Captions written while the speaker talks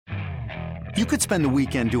You could spend the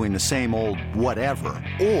weekend doing the same old whatever,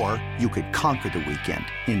 or you could conquer the weekend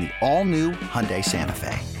in the all-new Hyundai Santa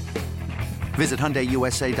Fe. Visit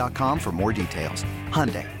HyundaiUSA.com for more details.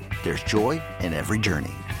 Hyundai, there's joy in every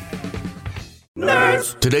journey.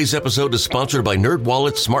 Nerds! Today's episode is sponsored by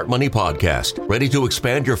NerdWallet's Smart Money Podcast. Ready to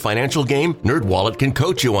expand your financial game? NerdWallet can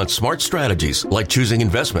coach you on smart strategies like choosing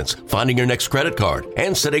investments, finding your next credit card,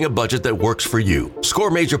 and setting a budget that works for you. Score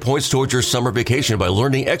major points towards your summer vacation by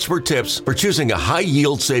learning expert tips for choosing a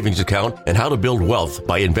high-yield savings account and how to build wealth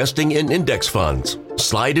by investing in index funds.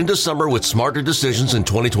 Slide into summer with smarter decisions in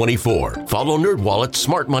 2024. Follow NerdWallet's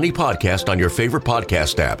Smart Money Podcast on your favorite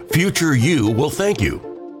podcast app. Future you will thank you.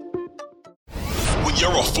 You're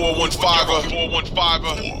a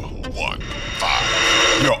 415er.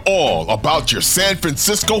 415. You're all about your San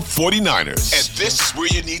Francisco 49ers. And this is where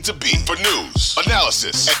you need to be for news,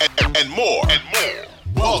 analysis, and more.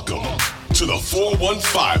 Welcome to the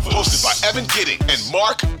 415, hosted by Evan Gidding and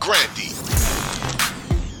Mark Grandy.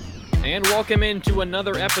 And welcome into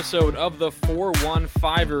another episode of the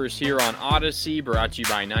 415ers here on Odyssey, brought to you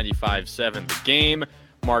by 95.7 The Game.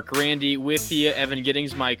 Mark Randy with you. Evan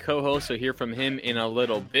Giddings, my co-host, so hear from him in a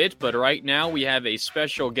little bit. But right now we have a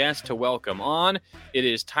special guest to welcome on. It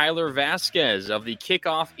is Tyler Vasquez of the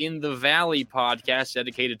Kickoff in the Valley podcast,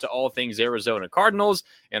 dedicated to all things Arizona Cardinals.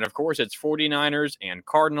 And of course, it's 49ers and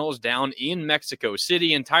Cardinals down in Mexico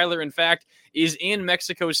City. And Tyler, in fact, is in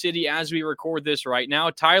Mexico City as we record this right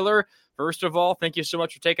now. Tyler, first of all, thank you so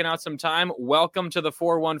much for taking out some time. Welcome to the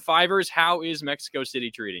 415ers. How is Mexico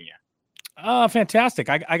City treating you? Fantastic.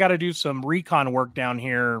 I got to do some recon work down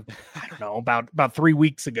here. I don't know, about 3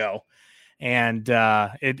 weeks ago. And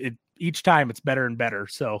it each time it's better and better.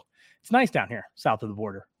 So it's nice down here south of the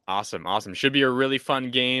border. Awesome. Should be a really fun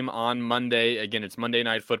game on Monday. Again, it's Monday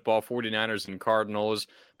Night Football, 49ers and Cardinals,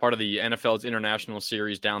 part of the NFL's International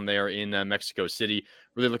Series down there in Mexico City.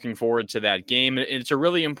 Really looking forward to that game. It's a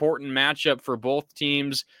really important matchup for both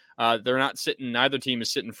teams. Neither team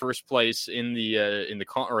is sitting first place in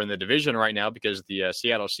the division right now, because the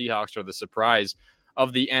Seattle Seahawks are the surprise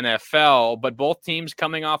of the NFL. But both teams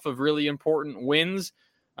coming off of really important wins.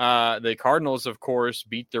 The Cardinals, of course,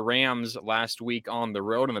 beat the Rams last week on the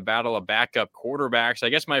road in the battle of backup quarterbacks. I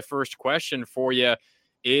guess my first question for you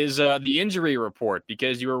is the injury report,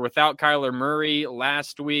 because you were without Kyler Murray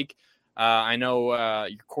last week. I know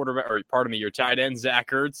your tight end,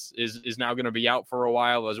 Zach Ertz, is now going to be out for a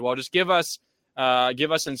while as well. Just give us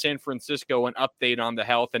in San Francisco an update on the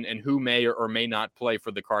health and who may or may not play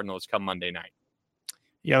for the Cardinals come Monday night.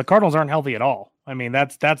 Yeah, the Cardinals aren't healthy at all. I mean,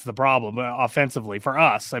 that's the problem offensively for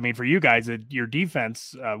us. I mean, for you guys, your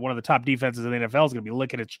defense, one of the top defenses in the NFL, is going to be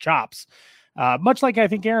licking its chops. Much like I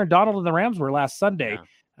think Aaron Donald and the Rams were last Sunday.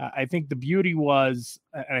 Yeah. I think the beauty was,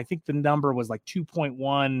 and I think the number was like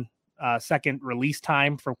 2.1 second release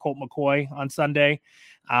time from Colt McCoy on Sunday.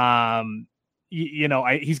 He's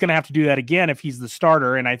going to have to do that again if he's the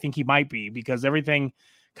starter, and I think he might be, because everything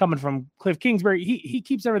coming from Cliff Kingsbury, he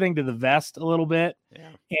keeps everything to the vest a little bit. Yeah.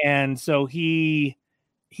 And so he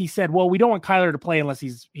said, well, we don't want Kyler to play unless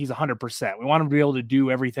he's 100%. We want him to be able to do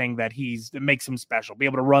everything that makes him special, be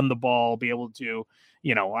able to run the ball, be able to,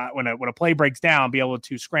 when a play breaks down, be able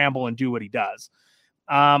to scramble and do what he does.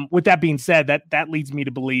 With that being said, that leads me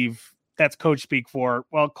to believe that's coach speak for,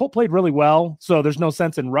 well, Colt played really well, so there's no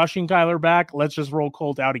sense in rushing Kyler back. Let's just roll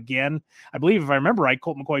Colt out again. I believe, if I remember right,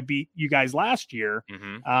 Colt McCoy beat you guys last year.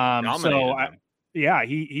 Mm-hmm.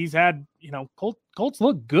 He's had, Colt's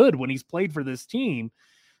looked good when he's played for this team.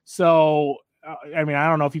 So, I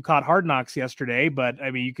don't know if you caught Hard Knocks yesterday, but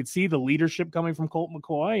you could see the leadership coming from Colt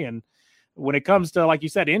McCoy. And when it comes to, like you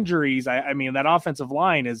said, injuries, that offensive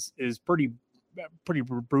line is pretty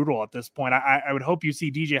brutal at this point. I would hope you see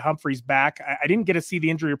DJ Humphries back. I didn't get to see the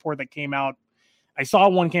injury report that came out. I saw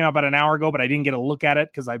one came out about an hour ago, but I didn't get a look at it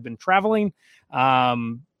because I've been traveling.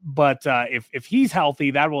 But if he's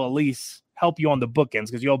healthy, that will at least help you on the bookends,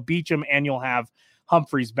 because you'll beat him and you'll have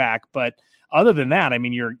Humphries back. But other than that,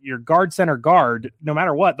 your guard, center guard, no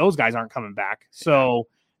matter what, those guys aren't coming back. So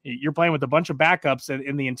you're playing with a bunch of backups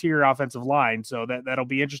in the interior offensive line. So that'll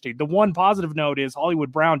be interesting. The one positive note is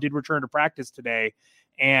Hollywood Brown did return to practice today,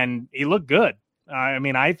 and he looked good.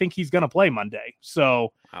 I think he's going to play Monday.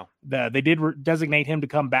 So wow. They did designate him to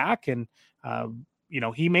come back, and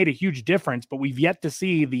he made a huge difference. But we've yet to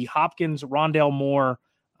see the Hopkins, Rondale Moore,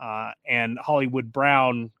 and Hollywood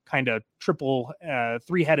Brown kind of triple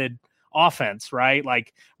three-headed offense, right?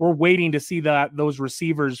 Like, we're waiting to see those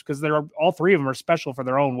receivers, because all three of them are special for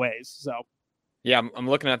their own ways. So Yeah, I'm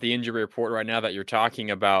looking at the injury report right now that you're talking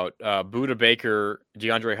about. Budda Baker,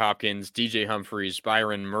 DeAndre Hopkins, DJ Humphries,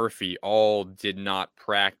 Byron Murphy all did not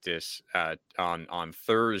practice on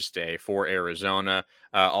Thursday for Arizona.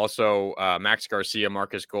 Also, Max Garcia,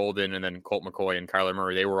 Marcus Golden, and then Colt McCoy and Kyler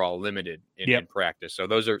Murray, they were all limited in practice. So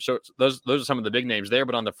those are some of the big names there.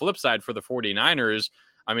 But on the flip side for the 49ers,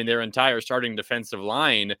 I mean, their entire starting defensive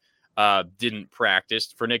line didn't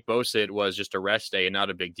practice. For Nick Bosa, it was just a rest day and not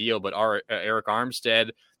a big deal. But Eric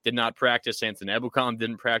Armstead did not practice. Samson Ebukam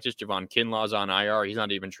didn't practice. Javon Kinlaw's on IR. He's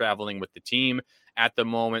not even traveling with the team at the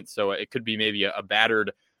moment. So it could be maybe a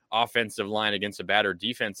battered offensive line against a battered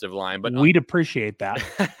defensive line. But we'd appreciate that.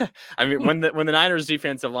 I mean, when the Niners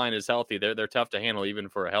defensive line is healthy, they're tough to handle even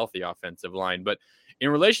for a healthy offensive line. But in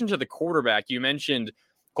relation to the quarterback, you mentioned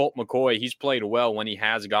Colt McCoy. He's played well when he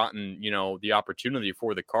has gotten, the opportunity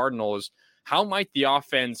for the Cardinals. How might the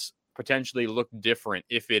offense potentially look different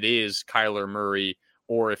if it is Kyler Murray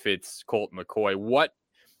or if it's Colt McCoy?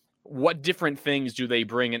 What different things do they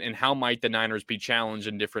bring, and how might the Niners be challenged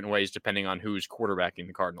in different ways depending on who's quarterbacking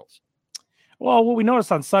the Cardinals? Well, what we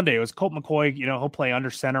noticed on Sunday was Colt McCoy, he'll play under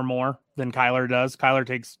center more than Kyler does. Kyler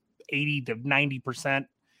takes 80 to 90%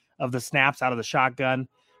 of the snaps out of the shotgun.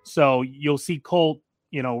 So you'll see Colt,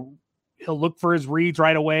 he'll look for his reads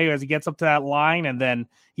right away as he gets up to that line, and then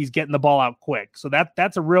he's getting the ball out quick. So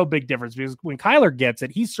that's a real big difference, because when Kyler gets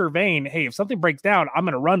it, he's surveying, hey, if something breaks down, I'm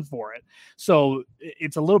going to run for it. So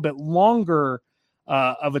it's a little bit longer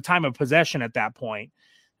of a time of possession at that point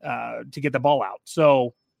to get the ball out.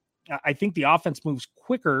 So I think the offense moves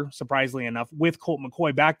quicker, surprisingly enough, with Colt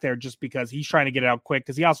McCoy back there, just because he's trying to get it out quick,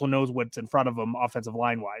 because he also knows what's in front of him offensive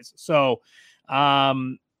line-wise. So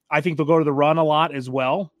I think they'll go to the run a lot as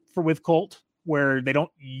well with Colt, where they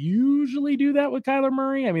don't usually do that with Kyler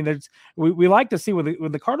Murray. I mean, we like to see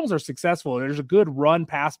when the Cardinals are successful, there's a good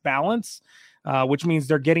run-pass balance, which means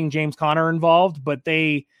they're getting James Conner involved, but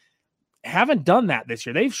they haven't done that this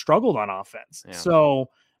year. They've struggled on offense. Yeah. So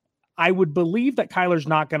I would believe that Kyler's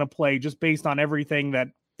not going to play, just based on everything that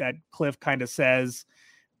Cliff kind of says.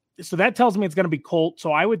 So that tells me it's going to be Colt.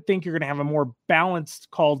 So I would think you're going to have a more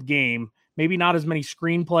balanced called game. Maybe not as many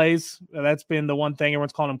screen plays. That's been the one thing.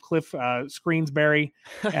 Everyone's calling him Cliff Screensberry,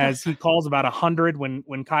 as he calls about 100 when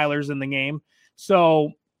Kyler's in the game.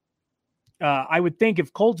 So I would think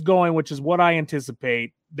if Colt's going, which is what I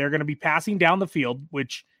anticipate, they're going to be passing down the field,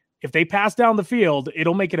 which if they pass down the field,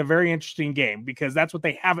 it'll make it a very interesting game, because that's what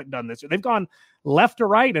they haven't done this year. They've gone left to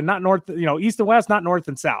right and not north, east and west, not north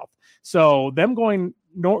and south. So them going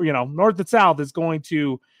north and south is going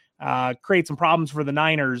to create some problems for the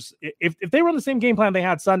Niners. If they run the same game plan they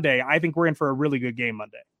had Sunday, I think we're in for a really good game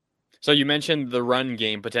Monday. So you mentioned the run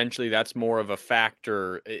game. Potentially that's more of a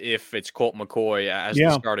factor if it's Colt McCoy as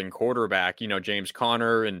the starting quarterback, James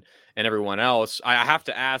Conner and everyone else. I have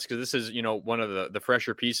to ask, because this is, one of the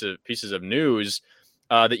fresher pieces of news,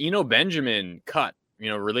 the Eno Benjamin cut,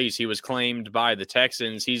 release. He was claimed by the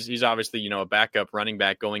Texans. He's obviously, a backup running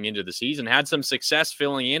back going into the season, had some success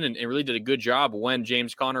filling in and really did a good job when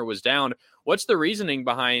James Conner was down. What's the reasoning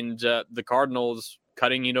behind the Cardinals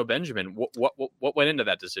cutting Eno Benjamin? What went into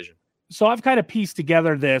that decision? So I've kind of pieced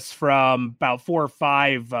together this from about 4 or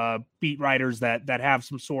 5 beat writers that have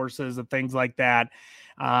some sources and things like that.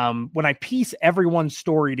 When I piece everyone's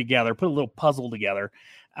story together, put a little puzzle together,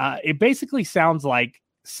 it basically sounds like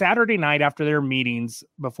Saturday night after their meetings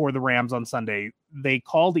before the Rams on Sunday, they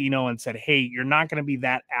called Eno and said, hey, you're not going to be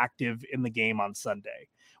that active in the game on Sunday,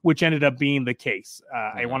 which ended up being the case.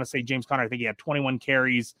 I want to say James Conner, I think he had 21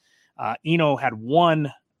 carries. Eno had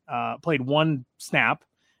played 1 snap,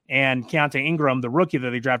 and Keontae Ingram, the rookie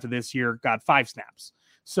that they drafted this year, got 5 snaps.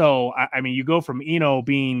 So, I mean, you go from Eno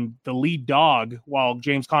being the lead dog while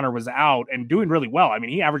James Conner was out and doing really well. I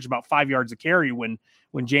mean, he averaged about 5 yards a carry when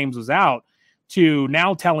James was out, to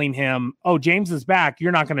now telling him, oh, James is back,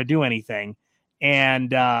 you're not going to do anything.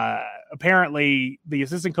 And apparently the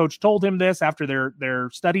assistant coach told him this after their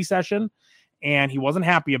study session, and he wasn't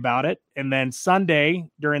happy about it. And then Sunday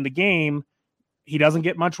during the game, he doesn't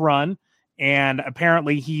get much run. And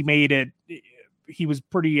apparently he was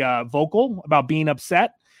pretty vocal about being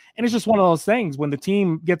upset. And it's just one of those things, when the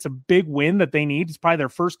team gets a big win that they need, it's probably their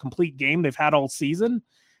first complete game they've had all season.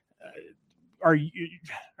 Do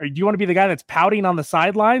you want to be the guy that's pouting on the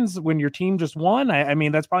sidelines when your team just won? I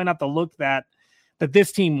mean, that's probably not the look that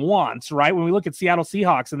this team wants, right? When we look at Seattle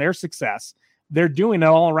Seahawks and their success, they're doing it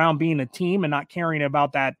all around being a team and not caring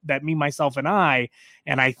about that me, myself, and I.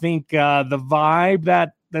 And I think the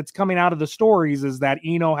vibe that's coming out of the stories is that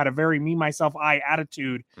Eno had a very me, myself, I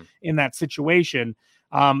attitude in that situation.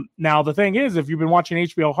 Now, the thing is, if you've been watching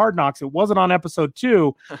HBO Hard Knocks, it wasn't on episode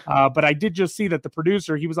 2, but I did just see that the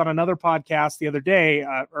producer, he was on another podcast the other day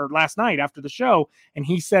or last night after the show, and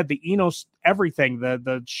he said the Eno everything,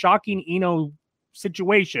 the shocking Eno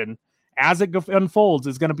situation as it unfolds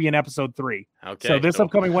is going to be in episode 3. Okay. So this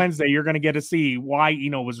upcoming Wednesday, you're going to get to see why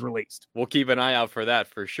Eno was released. We'll keep an eye out for that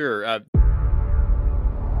for sure.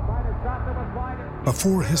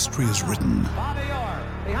 Before history is written,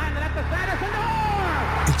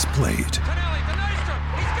 it's played.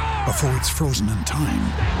 Before it's frozen in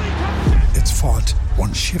time, it's fought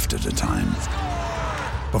one shift at a time.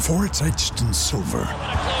 Before it's etched in silver,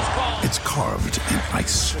 it's carved in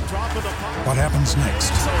ice. What happens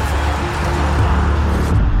next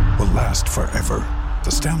will last forever.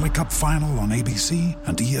 The Stanley Cup Final on ABC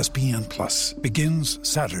and ESPN Plus begins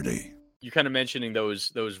Saturday. You're kind of mentioning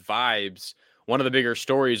those vibes. One of the bigger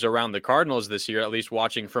stories around the Cardinals this year, at least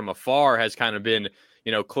watching from afar, has kind of been,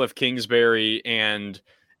 Cliff Kingsbury and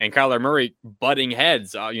Kyler Murray butting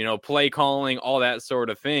heads, play calling, all that sort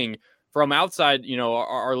of thing. From outside,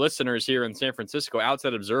 our listeners here in San Francisco,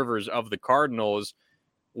 outside observers of the Cardinals,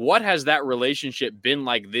 what has that relationship been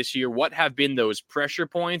like this year? What have been those pressure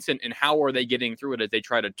points, and how are they getting through it as they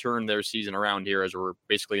try to turn their season around here as we're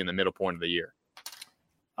basically in the middle point of the year?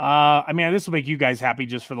 This will make you guys happy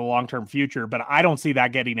just for the long-term future, but I don't see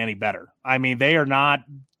that getting any better. I mean, they're not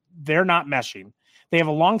meshing. They have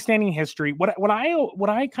a long-standing history. What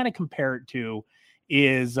I kind of compare it to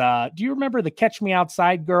is, do you remember the Catch Me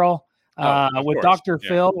Outside girl with Dr.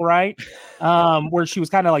 Phil, right? Where she was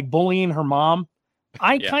kind of like bullying her mom.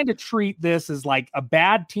 I kind of treat this as like a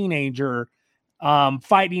bad teenager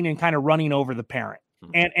fighting and kind of running over the parent.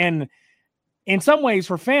 And in some ways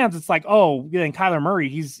for fans, it's like, oh, then Kyler Murray,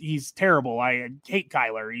 he's terrible. I hate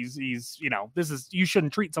Kyler. He's you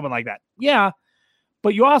shouldn't treat someone like that. Yeah.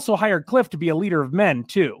 But you also hired Cliff to be a leader of men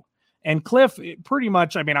too. And Cliff pretty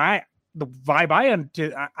much, the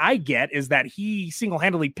vibe I get is that he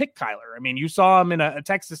single-handedly picked Kyler. I mean, you saw him in a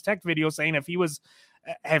Texas Tech video saying if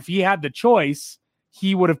he had the choice,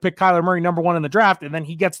 he would have picked Kyler Murray number 1 in the draft, and then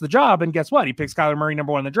he gets the job, and guess what? He picks Kyler Murray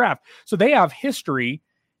number 1 in the draft. So they have history,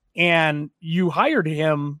 and you hired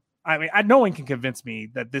him. I mean, no one can convince me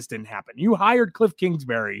that this didn't happen. You hired Cliff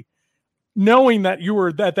Kingsbury knowing that you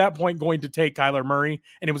were at that point going to take Kyler Murray,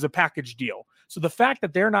 and it was a package deal. So the fact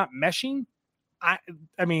that they're not meshing,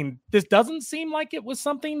 I mean, this doesn't seem like it was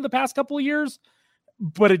something the past couple of years,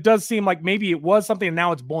 but it does seem like maybe it was something and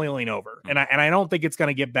now it's boiling over. And I don't think it's going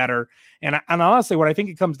to get better. And honestly, what I think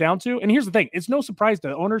it comes down to, and here's the thing, it's no surprise to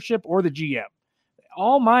the ownership or the GM.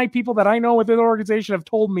 All my people that I know within the organization have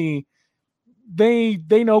told me they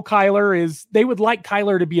know Kyler they would like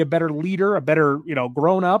Kyler to be a better leader, a better,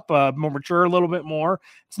 grown up, more mature, a little bit more.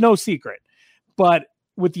 It's no secret. But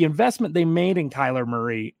with the investment they made in Kyler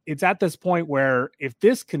Murray, it's at this point where if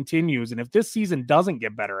this continues and if this season doesn't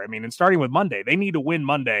get better, and starting with Monday, they need to win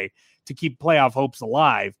Monday to keep playoff hopes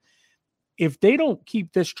alive. If they don't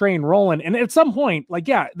keep this train rolling, and at some point,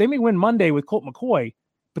 they may win Monday with Colt McCoy,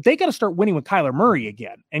 but they got to start winning with Kyler Murray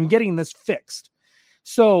again and getting this fixed.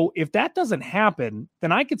 So if that doesn't happen,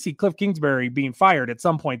 then I could see Cliff Kingsbury being fired at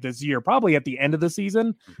some point this year, probably at the end of the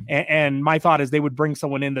season. And my thought is they would bring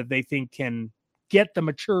someone in that they think can get the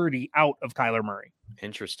maturity out of Kyler Murray.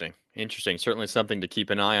 Interesting. Certainly something to keep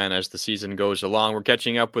an eye on as the season goes along. We're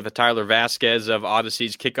catching up with Tyler Vasquez of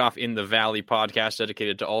Odyssey's Kickoff in the Valley podcast,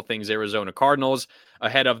 dedicated to all things Arizona Cardinals,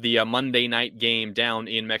 ahead of the Monday night game down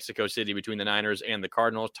in Mexico City between the Niners and the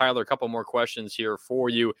Cardinals. Tyler, a couple more questions here for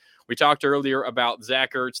you. We talked earlier about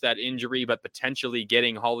Zach Ertz, that injury, but potentially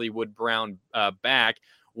getting Hollywood Brown back.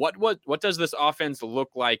 What does this offense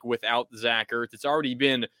look like without Zach Ertz? It's already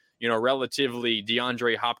been relatively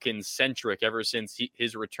DeAndre Hopkins centric ever since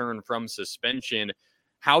his return from suspension.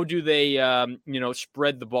 How do they,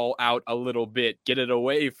 spread the ball out a little bit, get it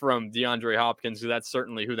away from DeAndre Hopkins? Because that's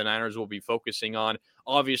certainly who the Niners will be focusing on.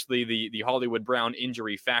 Obviously, the Hollywood Brown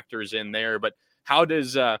injury factors in there, but how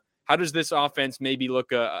does this offense maybe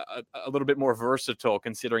look a little bit more versatile,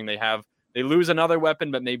 considering they lose another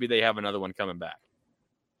weapon, but maybe they have another one coming back?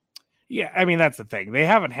 Yeah, that's the thing. They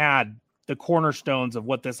haven't had the cornerstones of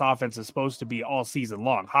what this offense is supposed to be all season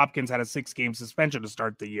long. Hopkins had a 6-game suspension to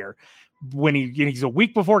start the year. When he's a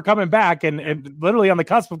week before coming back and literally on the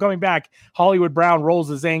cusp of coming back, Hollywood Brown rolls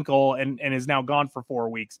his ankle and is now gone for 4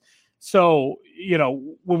 weeks. So,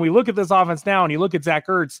 when we look at this offense now and you look at Zach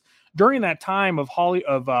Ertz, during that time of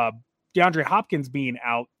DeAndre Hopkins being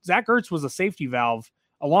out, Zach Ertz was a safety valve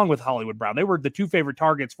along with Hollywood Brown. They were the 2 favorite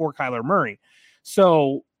targets for Kyler Murray.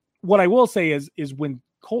 So what I will say is when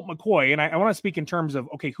Colt McCoy, and I want to speak in terms of,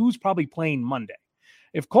 okay, who's probably playing Monday?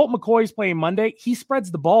 if Colt McCoy's playing Monday, he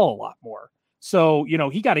spreads the ball a lot more. So,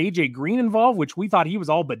 he got AJ Green involved, which we thought he was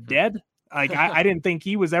all but dead. Like I didn't think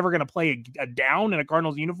he was ever going to play a down in a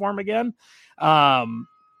Cardinals uniform again. So,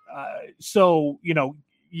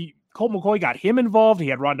 Colt McCoy got him involved. He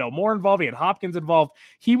had Rondell Moore involved. He had Hopkins involved.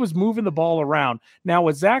 He was moving the ball around. Now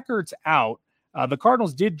with Zach Ertz out, the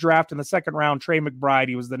Cardinals did draft in the second round Trey McBride.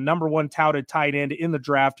 He was the number one touted tight end in the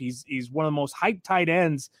draft. He's one of the most hyped tight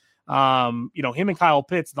ends. Him and Kyle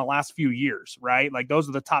Pitts in the last few years, right? Like those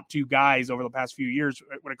are the top two guys over the past few years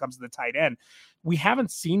when it comes to the tight end. We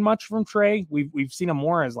haven't seen much from Trey. We've seen him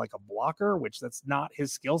more as like a blocker, which that's not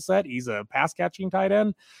his skill set. He's a pass catching tight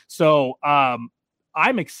end. So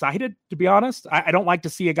I'm excited, to be honest. I don't like to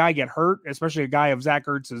see a guy get hurt, especially a guy of Zach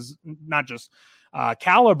Ertz's not just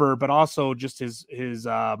caliber, but also just his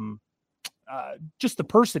just the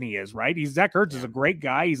person he is, right? Zach Ertz is a great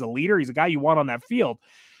guy. He's a leader. He's a guy you want on that field.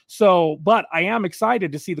 So, but I am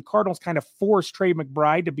excited to see the Cardinals kind of force Trey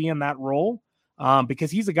McBride to be in that role because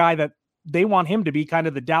he's a guy that they want him to be kind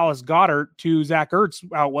of the Dallas Goedert to Zach Ertz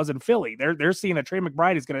was in Philly. They're seeing that Trey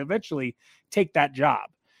McBride is going to eventually take that job.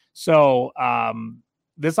 So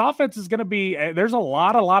this offense is going to be, there's a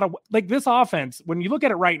lot of like this offense, when you look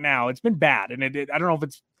at it right now, it's been bad. And I don't know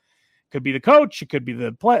if could be the coach, it could be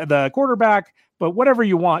the quarterback, but whatever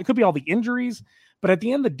you want, it could be all the injuries. But at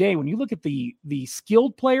the end of the day, when you look at the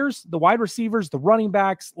skilled players, the wide receivers, the running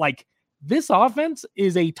backs, like this offense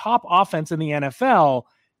is a top offense in the NFL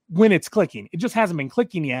when it's clicking. It just hasn't been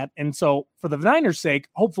clicking yet. And so for the Niners' sake,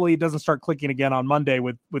 hopefully it doesn't start clicking again on Monday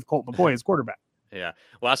with Colt McCoy as quarterback. Yeah.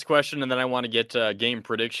 Last question, and then I want to get game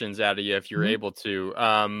predictions out of you if you're able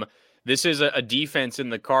to. This is a defense in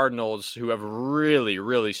the Cardinals who have really,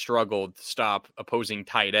 really struggled to stop opposing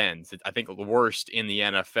tight ends. I think the worst in the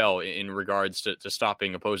NFL in regards to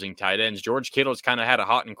stopping opposing tight ends. George Kittle's kind of had a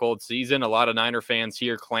hot and cold season. A lot of Niner fans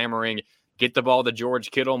here clamoring, get the ball to George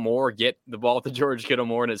Kittle more,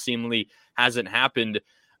 and it seemingly hasn't happened.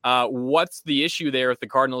 What's the issue there with the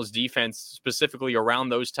Cardinals defense, specifically around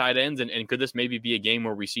those tight ends? And could this maybe be a game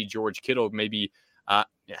where we see George Kittle maybe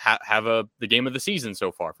have the game of the season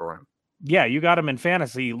so far for him? Yeah, you got him in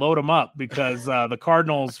fantasy, load him up because the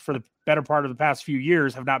Cardinals for the better part of the past few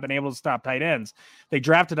years have not been able to stop tight ends. They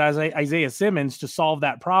drafted Isaiah Simmons to solve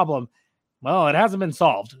that problem. Well, it hasn't been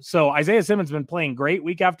solved. So Isaiah Simmons has been playing great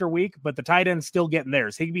week after week, but the tight end's still getting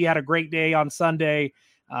theirs. Higbee had a great day on Sunday.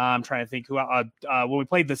 I'm trying to think who when we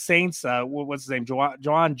played the Saints, what's his name?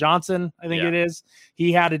 Juwan Johnson, I think it is.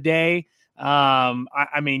 He had a day.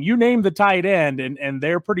 I mean, you name the tight end, and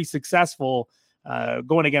they're pretty successful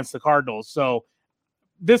going against the Cardinals. So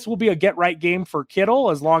this will be a get right game for Kittle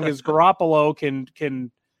as long as Garoppolo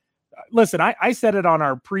can listen. I said it on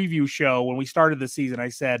our preview show when we started the season. I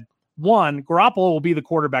said, one, Garoppolo will be the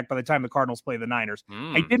quarterback by the time the Cardinals play the Niners.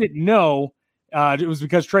 I didn't know it was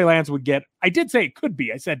because Trey Lance would get, I did say it could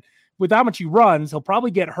be. I said, with how much he runs, he'll probably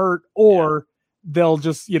get hurt or they'll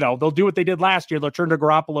just, they'll do what they did last year. They'll turn to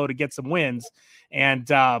Garoppolo to get some wins. And,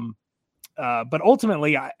 but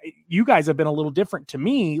ultimately, you guys have been a little different to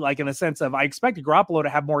me, like in the sense of I expected Garoppolo to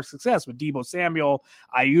have more success with Deebo Samuel,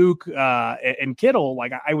 Ayuk, and Kittle.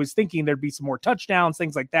 Like I was thinking there'd be some more touchdowns,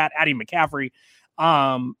 things like that, adding McCaffrey.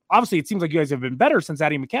 Obviously, it seems like you guys have been better since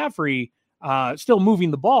adding McCaffrey, still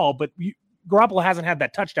moving the ball, but Garoppolo hasn't had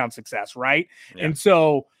that touchdown success, right? Yeah. And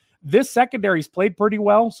so this secondary's played pretty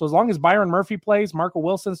well. So as long as Byron Murphy plays, Marco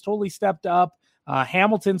Wilson's totally stepped up.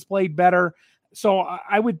 Hamilton's played better. So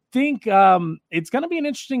I would think it's going to be an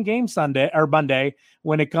interesting game Sunday or Monday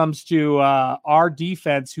when it comes to our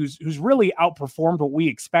defense, who's really outperformed what we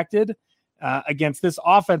expected against this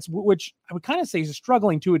offense, which I would kind of say is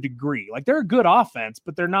struggling to a degree. Like they're a good offense,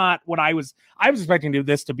 but they're not what I was expecting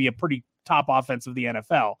this to be a pretty top offense of the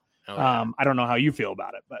NFL. Oh, yeah. I don't know how you feel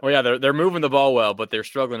about it, but they're moving the ball well, but they're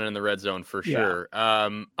struggling in the red zone for sure.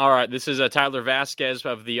 All right, this is Tyler Vasquez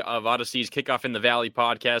of Odyssey's Kickoff in the Valley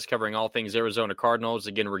podcast, covering all things Arizona Cardinals.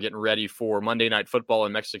 Again, we're getting ready for Monday Night Football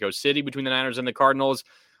in Mexico City between the Niners and the Cardinals.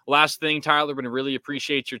 Last thing, Tyler, we really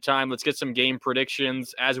appreciate your time. Let's get some game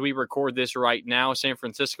predictions as we record this right now. San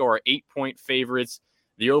Francisco are 8-point favorites.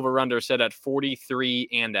 The over/under set at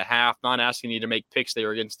 43.5. Not asking you to make picks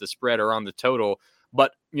there against the spread or on the total.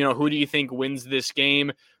 But, who do you think wins this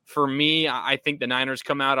game? For me, I think the Niners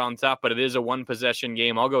come out on top, but it is a one-possession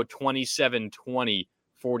game. I'll go 27-20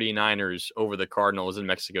 49ers over the Cardinals in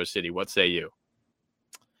Mexico City. What say you?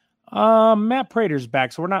 Matt Prater's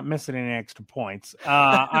back, so we're not missing any extra points.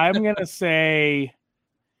 I'm going to say,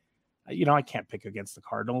 I can't pick against the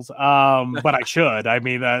Cardinals, but I should. I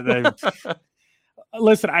mean,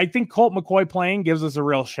 listen, I think Colt McCoy playing gives us a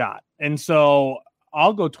real shot. And so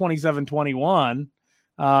I'll go 27-21.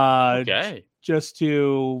 Okay. Just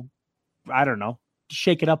to, I don't know,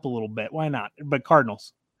 shake it up a little bit. Why not? But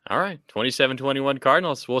Cardinals. All right, 27-21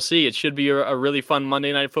 Cardinals. We'll see. It should be a really fun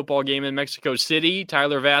Monday Night Football game in Mexico City.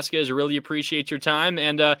 Tyler Vasquez, really appreciate your time,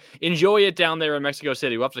 and enjoy it down there in Mexico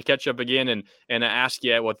City. We'll have to catch up again and ask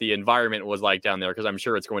you what the environment was like down there, because I'm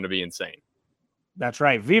sure it's going to be insane. That's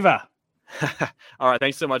right. Viva. All right,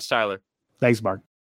 thanks so much, Tyler. Thanks, Mark.